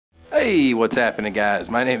Hey, what's happening, guys?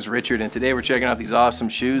 My name's Richard, and today we're checking out these awesome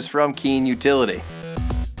shoes from Keen Utility.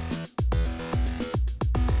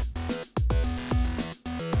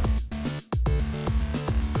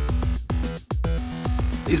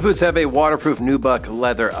 These boots have a waterproof nubuck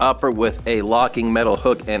leather upper with a locking metal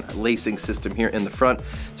hook and lacing system here in the front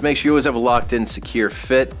to make sure you always have a locked in secure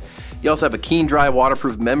fit. You also have a Keen Dry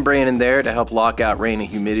waterproof membrane in there to help lock out rain and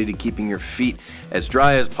humidity, keeping your feet as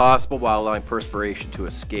dry as possible while allowing perspiration to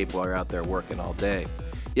escape while you're out there working all day.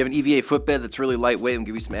 You have an EVA footbed that's really lightweight and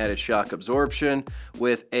give you some added shock absorption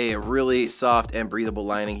with a really soft and breathable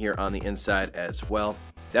lining here on the inside as well.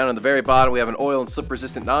 Down on the very bottom, we have an oil and slip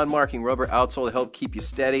resistant non-marking rubber outsole to help keep you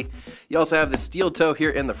steady. You also have the steel toe here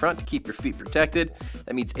in the front to keep your feet protected.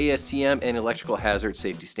 That meets ASTM and electrical hazard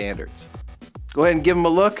safety standards. Go ahead and give them a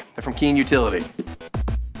look. They're from Keen Utility.